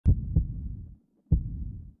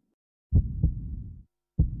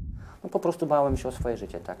No po prostu bałem się o swoje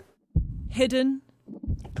życie, tak. Hidden.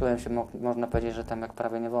 Czułem się, można powiedzieć, że tam jak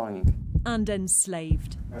prawie niewolnik. And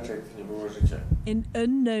enslaved. Raczej to nie było życie. In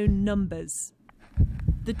unknown numbers.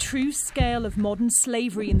 The true scale of modern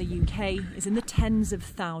slavery in the UK is in the tens of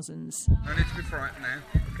thousands. No need to be frightened now,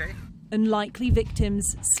 okay? Unlikely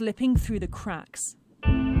victims slipping through the cracks.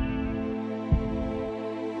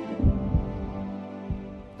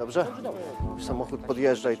 Dobrze? Samochód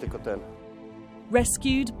podjeżdża i tylko ten.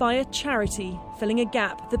 Rescued by a charity filling a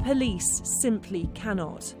gap the police simply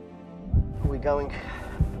cannot. We're going to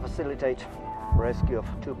facilitate rescue of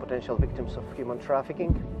 2 potential victims of human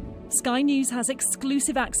trafficking. Sky News has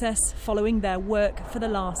exclusive access following their work for the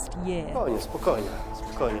last year. Spokojnie.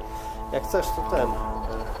 Jak chcesz, to ten.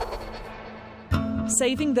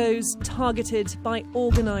 Saving those targeted by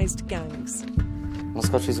organised gangs. No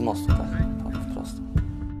skoczyć z mostu, tak wprost.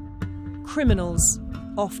 Criminals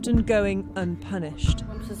often going unpunished.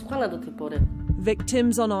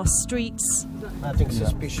 Victims on our streets. Nothing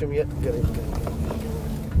suspicious yet. Get it.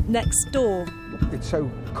 Next door. It's so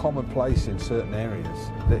commonplace in certain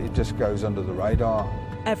areas that it just goes under the radar.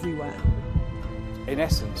 Everywhere. In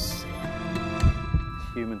essence,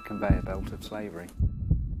 human conveyor belt of slavery.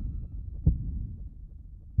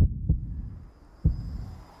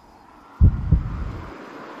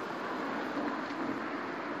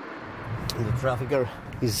 The trafficker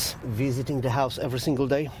is visiting the house every single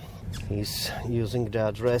day. He's using the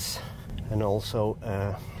address and also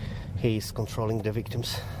he's controlling the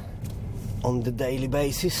victims on the daily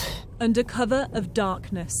basis. Under cover of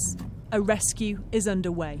darkness, a rescue is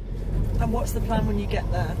underway. And what's the plan when you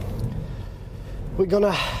get there? We're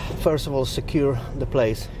gonna first of all secure the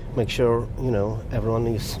place, make sure, everyone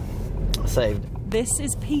is saved. This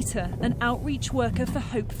is Peter, an outreach worker for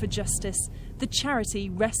Hope for Justice, the charity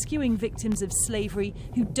rescuing victims of slavery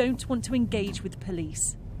who don't want to engage with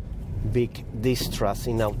police. Big distrust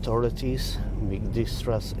in authorities, big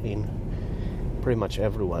distrust in pretty much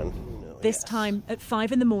everyone. This time at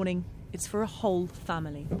 5 in the morning, it's for a whole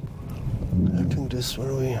family. I think this is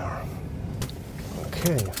where we are.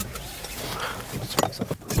 Okay.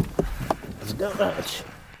 Let's go.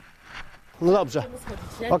 No dobrze.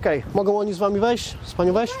 Okej, mogą oni z wami wejść? Z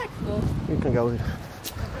panią wejść? You can go.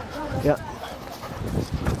 Yeah.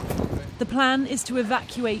 The plan is to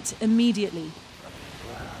evacuate immediately.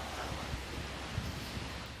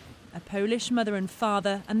 A Polish mother and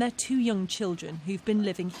father and their 2 young children who've been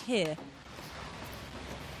living here.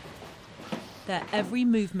 Their every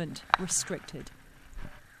movement restricted.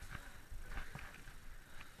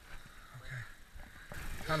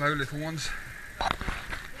 Hello, little ones.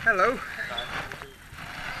 Hello.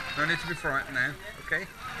 No need to be frightened now, okay?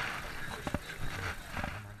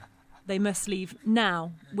 They must leave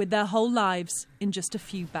now with their whole lives in just a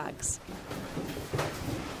few bags.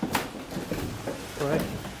 Right.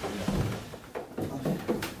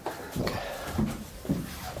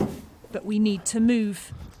 But we need to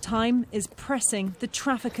move. Time is pressing. The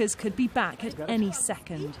traffickers could be back at any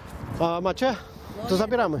second. A macie? To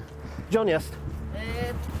zabieramy. Gdzie on jest?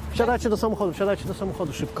 Wsiadajcie do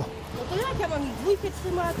samochodu szybko. No to jak ja mam ich dwójkę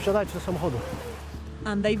trzymać? Wsiadajcie do samochodu.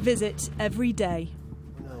 And they visit every day.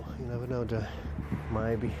 You never know.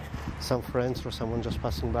 Maybe some friends or someone just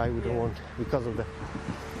passing by. We don't want, because of the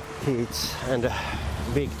kids and the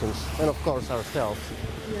victims, and of course ourselves.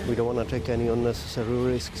 We don't want to take any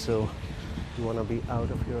unnecessary risk, so we want to be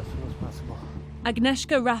out of here as soon as possible.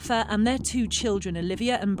 Agnieszka, Rafa and their 2 children,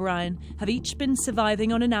 Olivia and Brian, have each been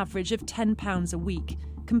surviving on an average of £10 a week,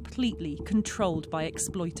 completely controlled by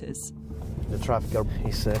exploiters. The trafficker,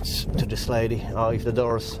 he said to this lady, if the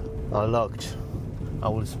doors are locked, I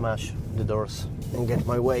will smash the doors and get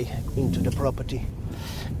my way into the property.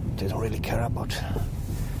 They don't really care about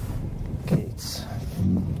kids.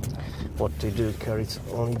 What they do carries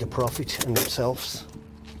only the profit and themselves.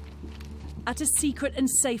 At a secret and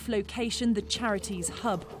safe location, the charity's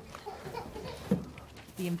hub.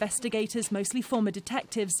 The investigators, mostly former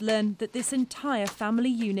detectives, learn that this entire family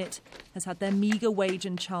unit has had their meagre wage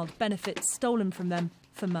and child benefits stolen from them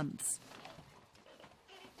for months.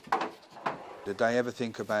 Did they ever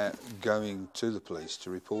think about going to the police to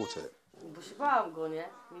report it?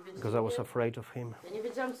 Because I was afraid of him.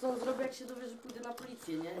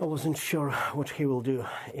 I wasn't sure what he will do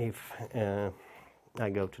if I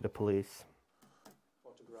go to the police.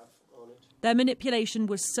 Their manipulation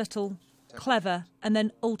was subtle, clever, and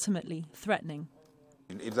then ultimately threatening.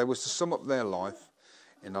 If they was to sum up their life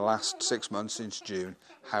in the last 6 months since June,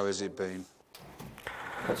 how has it been?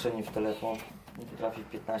 Patrzenie w telefon, nie potrafi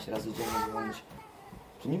 15 razy dziennie dzwonić.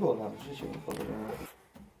 To nie było nawet w życiu nikogo.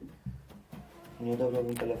 Nie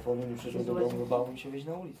odebrałbym telefonu, nie przyszedł do domu, bałbym się wyjść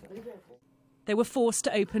na ulicę. They were forced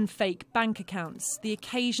to open fake bank accounts, the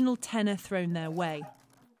occasional tenner thrown their way.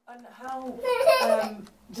 And how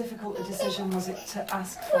difficult a decision was it to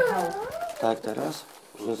ask for help? Tak, teraz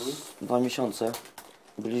przez 2 miesiące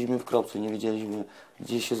byliśmy w kropce, nie wiedzieliśmy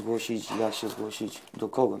gdzie się zgłosić, jak się zgłosić, do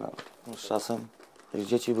kogo nawet. No, z czasem, jak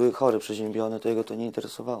dzieci były chore, przeziębione, to jego to nie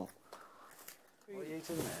interesowało.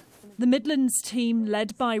 The Midlands team,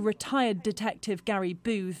 led by retired detective Gary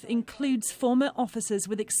Booth, includes former officers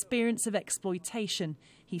with experience of exploitation.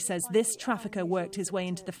 He says this trafficker worked his way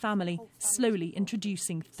into the family, slowly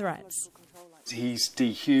introducing threats. He's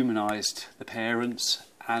dehumanised the parents,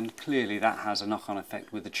 and clearly that has a knock-on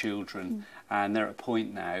effect with the children. And they're at a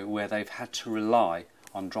point now where they've had to rely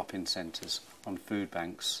on drop-in centres, on food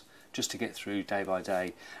banks, just to get through day by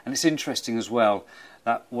day. And it's interesting as well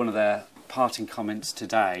that one of their parting comments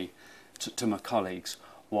today to my colleagues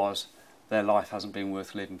was their life hasn't been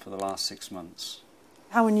worth living for the last 6 months.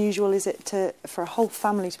 How unusual is it for a whole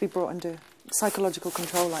family to be brought under psychological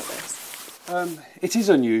control like this? It is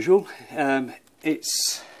unusual.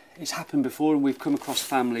 It's happened before, and we've come across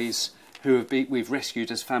families who we've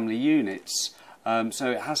rescued as family units.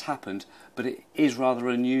 So it has happened, but it is rather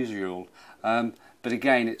unusual. But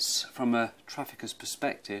again, it's from a trafficker's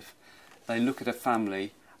perspective. They look at a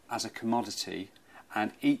family as a commodity,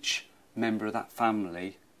 and each member of that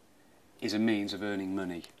family is a means of earning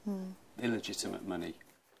money, illegitimate money.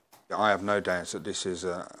 I have no doubt that this is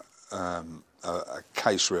a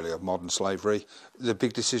case really of modern slavery. The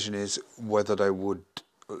big decision is whether they would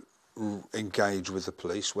engage with the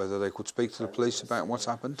police, whether they could speak to the police about what's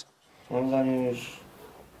happened. Moim zdaniem już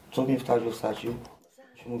co mnie w taśmie wsadził,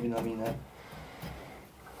 się mówi na minę.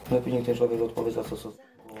 Lepiej niech ten człowiek odpowie za co.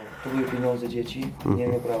 To były pieniądze dzieci, nie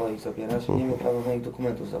miał prawa ich zabierać, nie miał prawa moich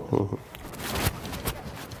dokumentów zabrać.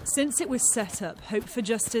 Since it was set up, Hope for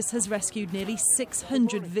Justice has rescued nearly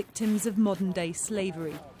 600 victims of modern-day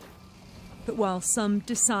slavery. But while some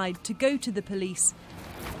decide to go to the police,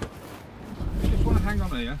 You just want to hang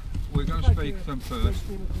on here. We're going to speak to them first.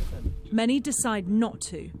 many decide not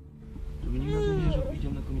to.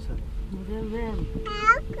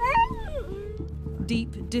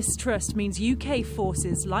 Deep distrust means UK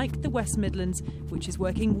forces like the West Midlands, which is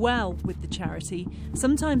working well with the charity,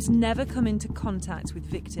 sometimes never come into contact with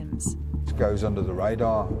victims. It goes under the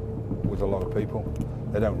radar with a lot of people.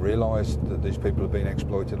 They don't realise that these people are being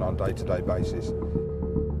exploited on a day-to-day basis.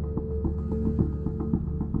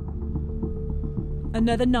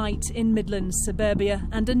 Another night in Midlands suburbia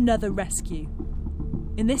and another rescue.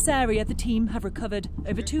 In this area, the team have recovered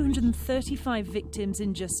over 235 victims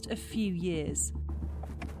in just a few years.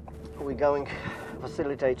 We're going to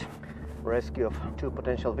facilitate rescue of 2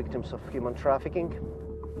 potential victims of human trafficking.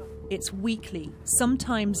 It's weekly,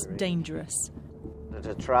 sometimes dangerous.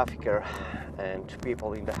 The trafficker and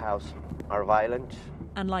people in the house are violent.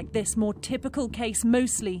 And like this more typical case,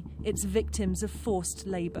 mostly it's victims of forced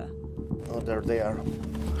labour. Oh, there they are.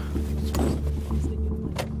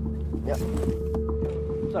 Yeah.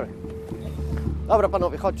 Sorry. Dobra,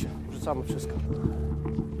 panowie, chodźcie. Wrzucamy wszystko.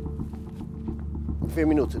 2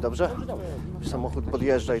 minuty, dobrze? Samochód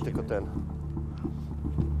podjeżdża i tylko ten.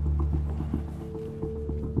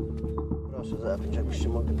 Proszę zapiąć, jakbyście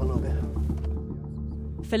mogli, panowie.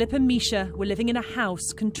 Philip and Misha were living in a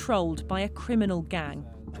house controlled by a criminal gang.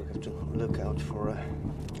 We have to look out for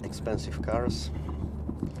expensive cars.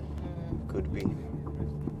 Could be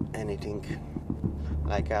anything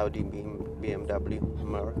like Audi, BMW,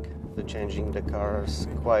 Merc. They're changing the cars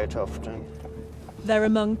quite often. They're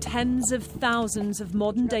among tens of thousands of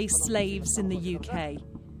modern-day slaves in the UK.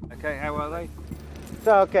 Okay, how are they?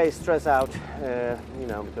 So, okay, stress out, you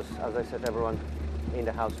know, because as I said, everyone in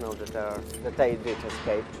the house knows that they did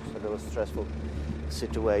escape, so there was a stressful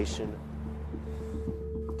situation.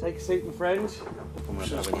 Take a seat, my friends.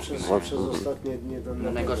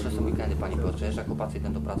 No, najgorsze są weekendy, Pani Piotrze. Jak chłopacy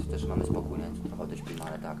idą do pracy, też mamy spokój, nie? Trochę odśpimy,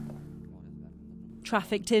 ale tak.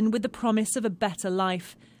 Trafficked in with the promise of a better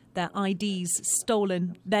life, their IDs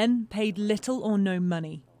stolen, then paid little or no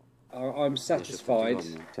money. I'm satisfied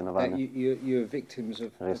that you're victims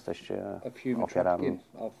of human trafficking,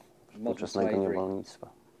 of modern slavery.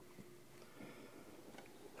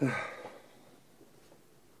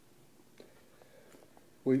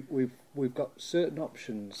 We've got certain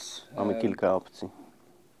options. Mamy kilka opcji.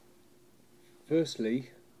 Firstly,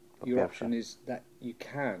 your option is that you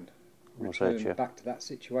can return back to that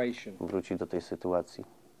situation. Wrócić do tej sytuacji.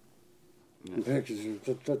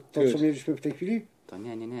 To co mieliśmy w tej chwili? To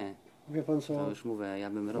nie. Wie pan co? To już mówię, ja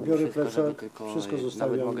bym robił wszystko, żeby tylko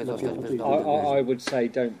nawet mogę zostać bez domu. I would say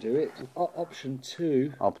don't do it. Option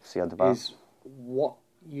 2 Opcja 2 is what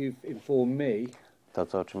you've informed me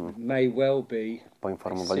may well be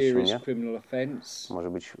a serious criminal offence. Może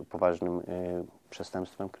być poważnym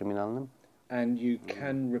przestępstwem kryminalnym. And you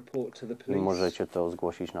can report to the police. I możecie to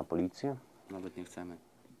zgłosić na policję. Nawet nie chcemy,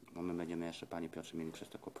 bo my będziemy jeszcze, Panie Piotrze, mieli przez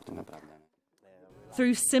to kłopoty naprawdę.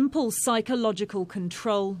 Through simple psychological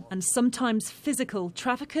control and sometimes physical,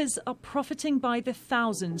 traffickers are profiting by the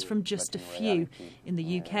thousands from just a few. In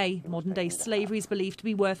the UK, modern-day slavery is believed to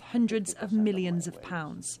be worth hundreds of millions of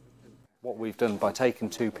pounds. What we've done by taking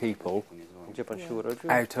two people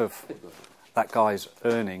out of that guy's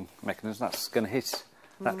earning mechanism, that's going to hit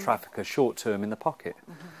that trafficker short term in the pocket.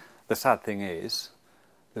 The sad thing is,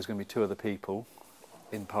 there's going to be two other people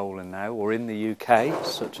in Poland now, or in the UK,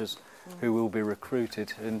 such as who will be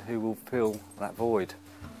recruited and who will fill that void.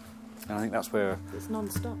 And I think that's where... It's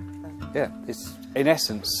non-stop then. Yeah, it's in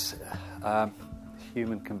essence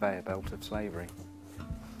human conveyor belt of slavery.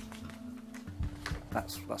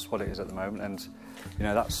 That's what it is at the moment, and you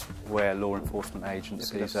know that's where law enforcement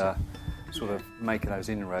agencies are sort of making those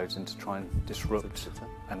inroads into try and disrupt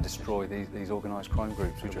and destroy these organised crime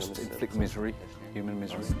groups who just inflict misery, human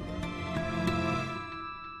misery.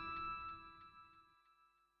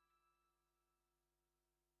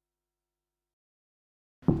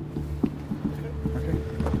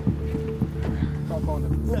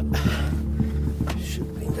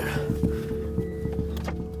 Should be there.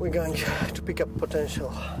 We're going to pick up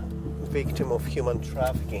potential victim of human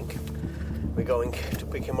trafficking. We're going to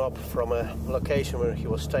pick him up from a location where he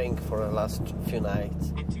was staying for the last few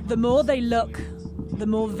nights. The more they look, the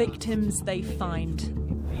more victims they find.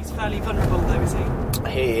 He's fairly vulnerable though, is he?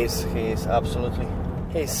 He is, absolutely.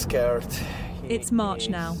 He's scared. It's March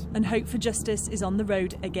now, and hope for justice is on the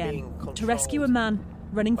road again to rescue a man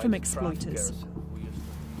running from exploiters.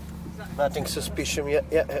 Nothing suspicious yet.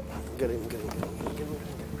 Yeah. Get in.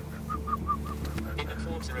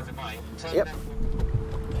 Yep.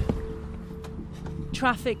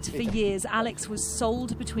 Trafficked for years, Alex was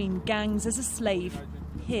sold between gangs as a slave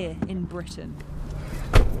here in Britain.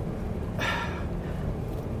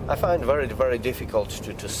 I find very, very difficult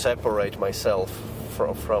to separate myself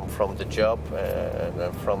from the job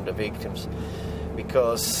and from the victims,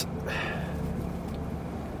 because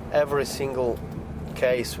every single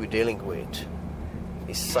case we're dealing with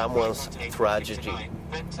is someone's tragedy.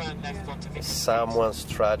 It's someone's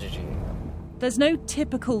tragedy. There's no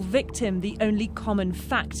typical victim, the only common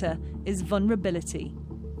factor is vulnerability.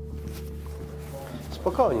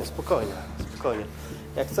 Spokojnie.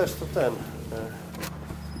 Jak chcesz, to ten.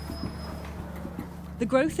 The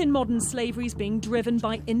growth in modern slavery is being driven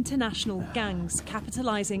by international gangs,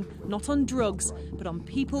 capitalising not on drugs, but on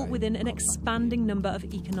people within an expanding number of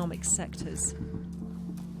economic sectors.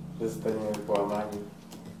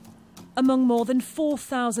 Among more than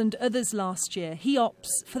 4,000 others last year, he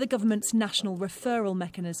opts for the government's national referral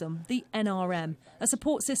mechanism, the NRM, a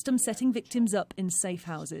support system setting victims up in safe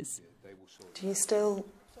houses. Do you still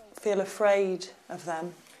feel afraid of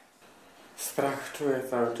them? Strach czuję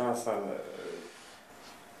cały czas, ale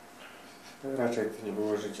raczej to nie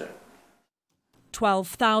było życie.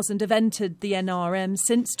 12,000 have entered the NRM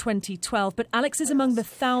since 2012, but Alex is among the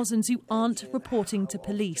thousands who aren't reporting to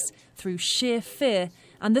police through sheer fear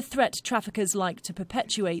and the threat traffickers like to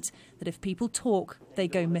perpetuate that if people talk, they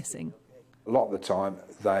go missing. A lot of the time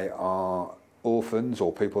they are orphans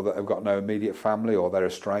or people that have got no immediate family, or they're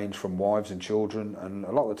estranged from wives and children, and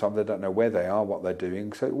a lot of the time they don't know where they are, what they're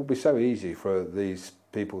doing, so it will be so easy for these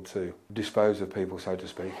people to dispose of people, so to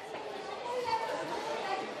speak.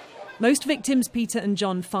 Most victims Peter and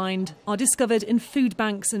John find are discovered in food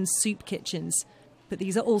banks and soup kitchens, but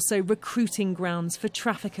these are also recruiting grounds for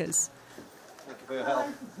traffickers.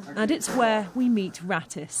 And it's where we meet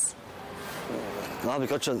Rattis,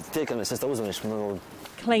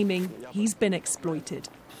 claiming he's been exploited.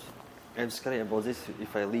 I'm scared about this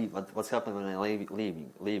if I leave, but what's happened when I leave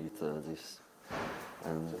this?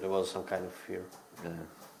 And there was some kind of fear. Yeah.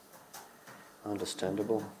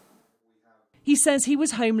 Understandable. He says he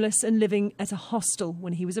was homeless and living at a hostel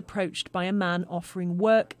when he was approached by a man offering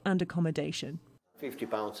work and accommodation.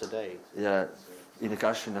 £50 a day? Yeah, in the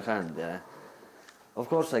cash in the hand, yeah. Of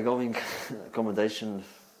course, I going accommodation,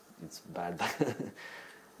 it's bad.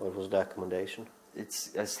 What was the accommodation?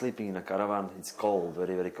 It's sleeping in a caravan. It's cold,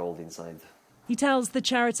 very, very cold inside. He tells the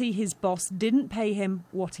charity his boss didn't pay him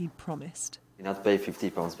what he'd promised. He not pay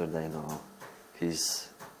 £50 per day, no.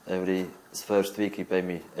 First week he pay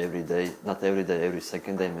me every day, not every day, every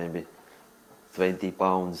second day maybe. £20,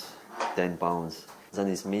 £10. Then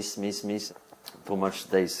it's miss. Too much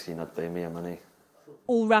days he not pay me money.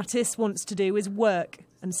 All Rattis wants to do is work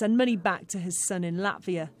and send money back to his son in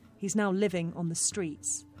Latvia. He's now living on the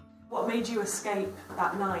streets. What made you escape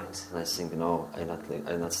that night? I think, no,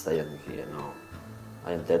 I'm not staying here, no.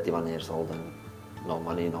 I am 31 years old and no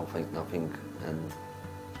money, nothing, and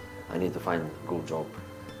I need to find a good job.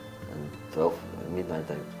 And 12 midnight,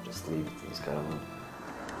 I just leave this caravan.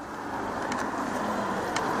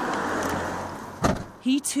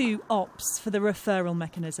 He too opts for the referral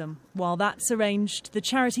mechanism. While that's arranged, the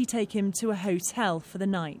charity take him to a hotel for the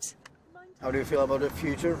night. How do you feel about the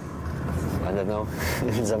future? I don't know,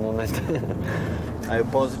 in the moment. Are you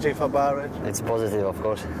positive about it? It's positive, of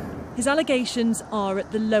course. His allegations are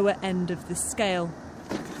at the lower end of the scale.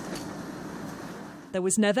 There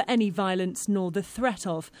was never any violence nor the threat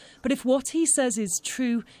of, but if what he says is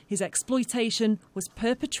true, his exploitation was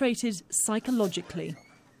perpetrated psychologically.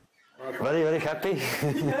 Very, very happy.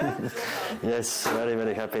 Yes, very,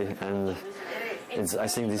 very happy. And I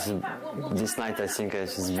think this night, I think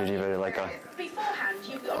it's really very like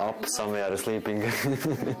up somewhere sleeping.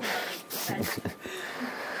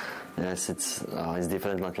 Yes, it's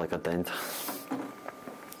different, not like a tent.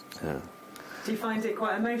 Yeah. Do you find it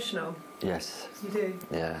quite emotional? Yes. You do?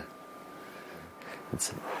 Yeah.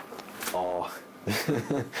 It's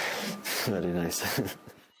very nice.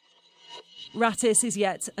 Rattis is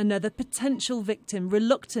yet another potential victim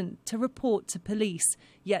reluctant to report to police,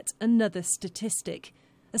 yet another statistic.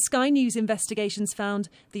 A Sky News investigations found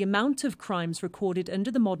the amount of crimes recorded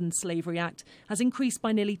under the Modern Slavery Act has increased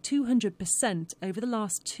by nearly 200% over the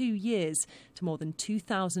last 2 years to more than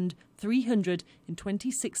 2,300 in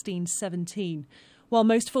 2016-17. While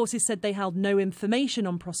most forces said they held no information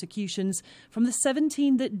on prosecutions, from the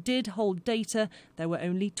 17 that did hold data, there were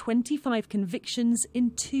only 25 convictions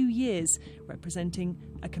in 2 years, representing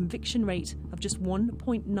a conviction rate of just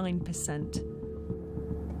 1.9%.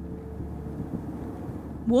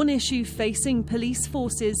 One issue facing police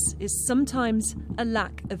forces is sometimes a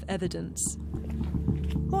lack of evidence.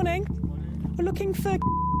 Morning. We're looking for...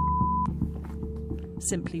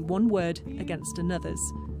 Simply one word against another's.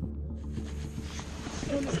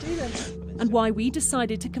 And why we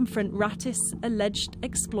decided to confront Rattis' alleged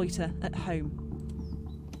exploiter at home.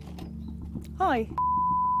 Hi.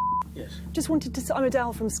 Yes. Just wanted to... I'm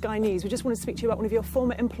Adele from Sky News. We just wanted to speak to you about one of your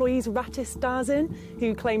former employees, Rattis Darzin,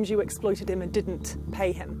 who claims you exploited him and didn't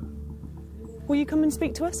pay him. Will you come and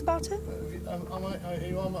speak to us about it? Am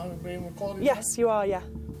I being recorded? Yes, you are, yeah.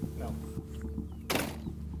 No.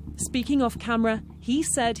 Speaking off camera, he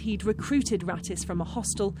said he'd recruited Rattis from a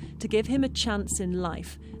hostel to give him a chance in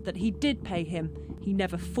life, that he did pay him, he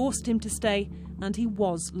never forced him to stay, and he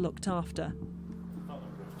was looked after.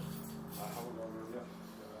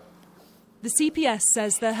 The CPS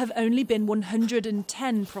says there have only been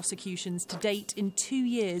 110 prosecutions to date in 2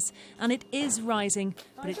 years, and it is rising,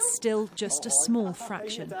 but it's still just a small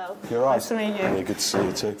fraction. You're right. Nice to meet you. Really good to see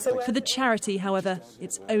you too. For the charity, however,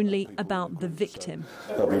 it's only about the victim.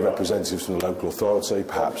 There'll be representatives from the local authority,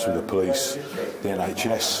 perhaps from the police, the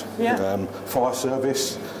NHS, fire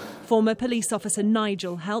service. Former police officer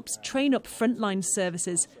Nigel helps train up frontline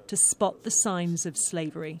services to spot the signs of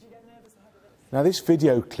slavery. Now, this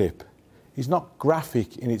video clip is not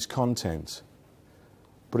graphic in its content,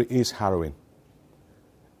 but it is harrowing.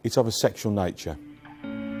 It's of a sexual nature.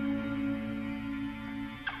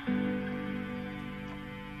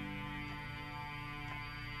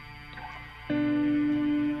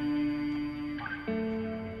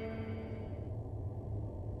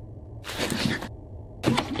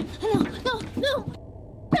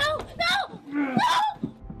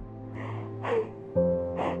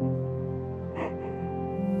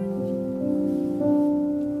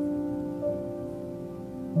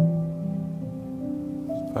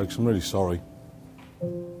 Folks, I'm really sorry.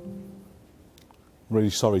 I'm really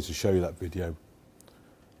sorry to show you that video.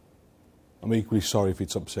 I'm equally sorry if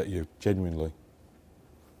it's upset you, genuinely.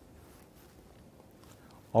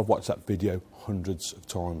 I've watched that video hundreds of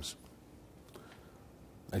times.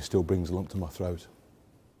 It still brings a lump to my throat.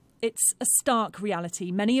 It's a stark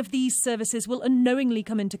reality. Many of these services will unknowingly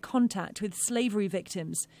come into contact with slavery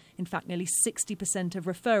victims. In fact, nearly 60% of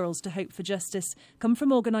referrals to Hope for Justice come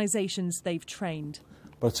from organisations they've trained.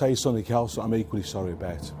 But I'll tell you something else that I'm equally sorry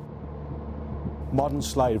about. Modern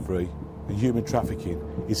slavery and human trafficking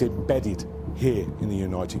is embedded here in the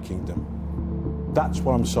United Kingdom. That's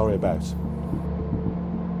what I'm sorry about.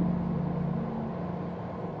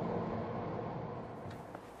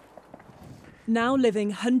 Now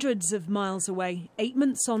living hundreds of miles away, 8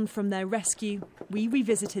 months on from their rescue, we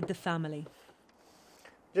revisited the family.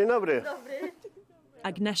 Dzień dobry.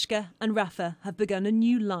 Agnieszka and Rafa have begun a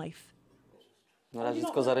new life. Na razie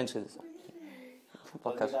tylko zaręczyny są.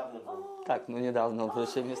 Pokaż. Tak, no niedawno,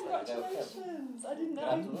 proszę mnie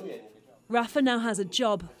Rafa now has a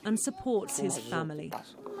job and supports his family,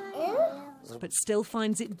 but still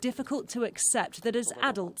finds it difficult to accept that as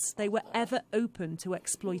adults they were ever open to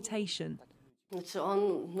exploitation. Znaczy on,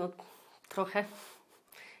 no trochę,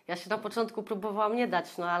 ja się na początku próbowałam nie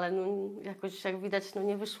dać, no ale no, jakoś jak widać, no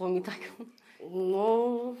nie wyszło mi tak.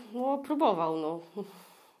 No próbował, no.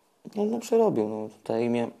 No przerobił, no tutaj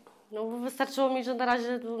mnie... No wystarczyło mi, że na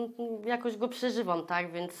razie jakoś go przeżywam,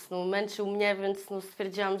 tak, więc no, męczył mnie, więc no,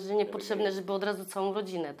 stwierdziłam, że niepotrzebne, żeby od razu całą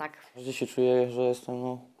rodzinę, tak. Każdy się czuje, że jestem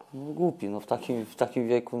no głupi, no w takim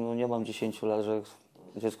wieku no nie mam 10 lat, że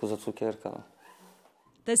dziecko za cukierka. No.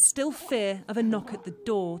 There's still fear of a knock at the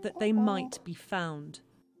door that they might be found.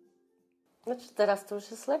 Znaczy teraz to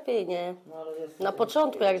już jest lepiej, nie? Na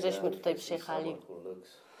początku, jak żeśmy tutaj przyjechali.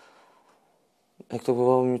 Jak to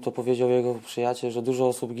było, mi to powiedział jego przyjaciel, że dużo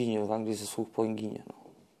osób ginie w Anglii ze słuch po ginie. No.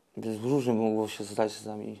 Więc różnie mogło się zdać z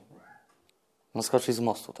nami. No skoczyć z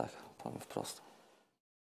mostu, tak, powiem wprost.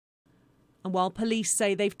 And while police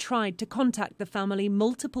say they've tried to contact the family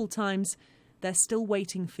multiple times, they're still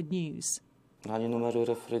waiting for news. Ani numeru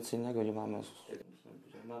referencyjnego nie mamy.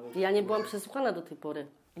 Ja nie byłam przesłuchana do tej pory.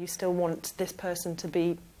 You still want this person to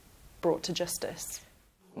be brought to justice?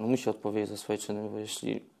 No musi odpowiedzieć za swoje czyny, bo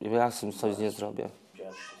jeśli ja z tym coś nie zrobię,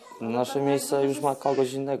 nasze miejsce już ma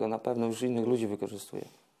kogoś innego, na pewno już innych ludzi wykorzystuje.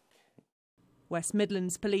 West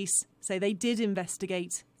Midlands police say they did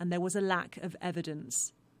investigate and there was a lack of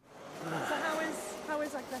evidence. So how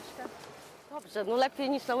is Agnieszka? Dobrze, no lepiej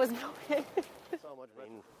niż na Westbrookie.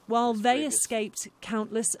 While they escaped,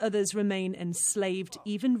 countless others remain enslaved,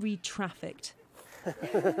 even re-trafficked.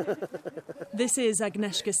 This is,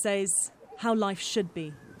 Agnieszka says, how life should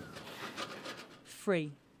be.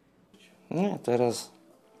 Free. Nie, teraz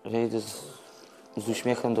ja idę z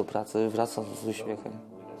uśmiechem do pracy, wracam z uśmiechem.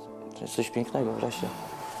 To jest coś pięknego wreszcie.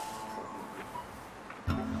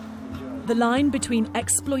 The line between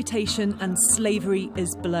exploitation and slavery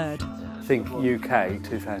is blurred. Think UK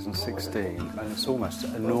 2016, and it's almost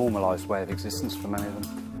a normalised way of existence for many of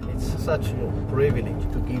them. It's such a privilege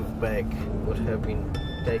to give back what have been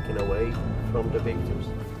taken away from the victims.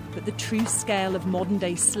 But the true scale of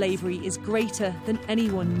modern-day slavery is greater than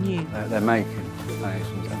anyone knew. They're making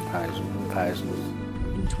thousands and thousands and thousands.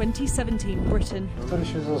 In 2017 Britain,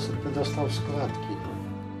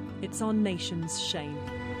 it's our nation's shame.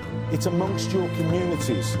 It's amongst your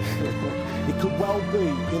communities. It could well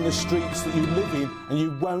be in the streets that you live in and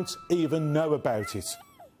you won't even know about it.